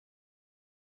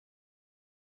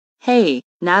Hey,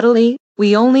 Natalie,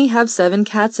 we only have 7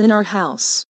 cats in our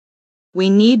house. We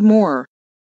need more.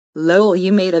 Lol,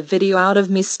 you made a video out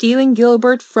of me stealing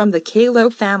Gilbert from the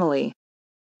Kalo family.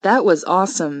 That was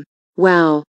awesome.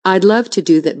 Wow, I'd love to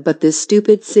do that, but this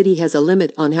stupid city has a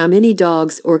limit on how many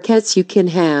dogs or cats you can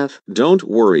have. Don't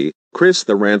worry, Chris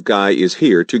the rant guy is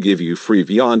here to give you free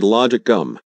Beyond Logic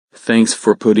gum. Thanks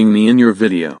for putting me in your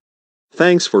video.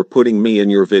 Thanks for putting me in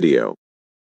your video.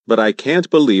 But I can't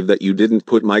believe that you didn't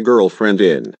put my girlfriend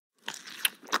in.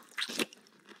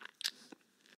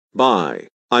 Bye.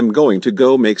 I'm going to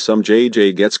go make some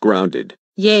JJ Gets Grounded.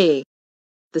 Yay!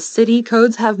 The city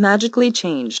codes have magically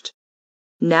changed.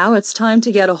 Now it's time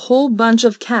to get a whole bunch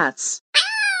of cats.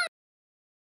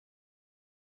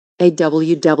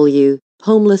 AWW,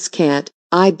 homeless cat,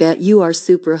 I bet you are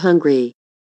super hungry.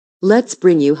 Let's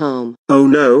bring you home. Oh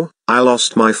no, I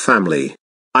lost my family.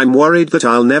 I'm worried that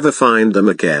I'll never find them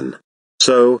again.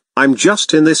 So, I'm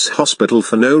just in this hospital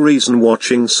for no reason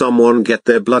watching someone get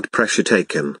their blood pressure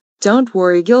taken. Don't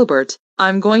worry, Gilbert.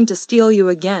 I'm going to steal you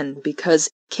again because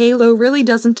Kalo really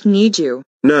doesn't need you.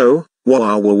 No,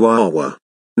 wah wah wah wah.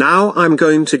 Now I'm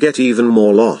going to get even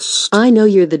more lost. I know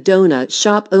you're the donut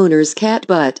shop owner's cat,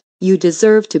 but you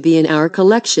deserve to be in our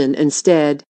collection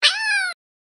instead.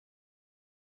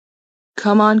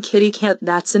 Come on, kitty cat,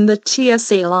 that's in the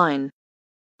TSA line.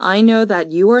 I know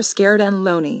that you are scared and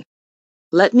lonely.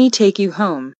 Let me take you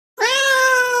home.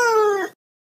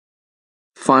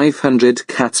 500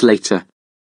 cats later.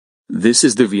 This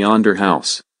is the Viander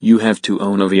house. You have to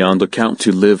own a Viander account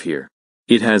to live here.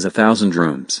 It has 1,000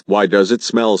 rooms. Why does it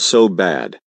smell so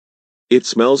bad? It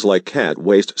smells like cat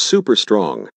waste, super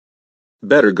strong.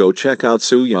 Better go check out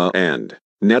Cewyah and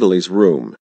Natalie's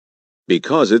room.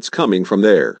 Because it's coming from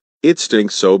there. It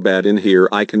stinks so bad in here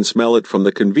I can smell it from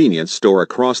the convenience store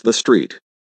across the street.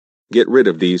 Get rid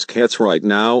of these cats right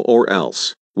now or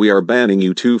else we are banning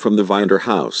you two from the Viander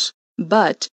house.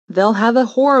 But they'll have a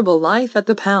horrible life at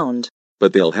the pound.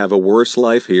 But they'll have a worse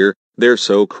life here. They're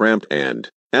so cramped, and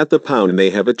at the pound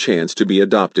they have a chance to be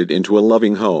adopted into a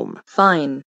loving home.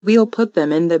 Fine, we'll put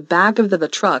them in the back of the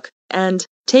truck and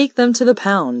take them to the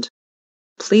pound.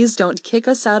 Please don't kick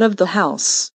us out of the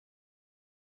house.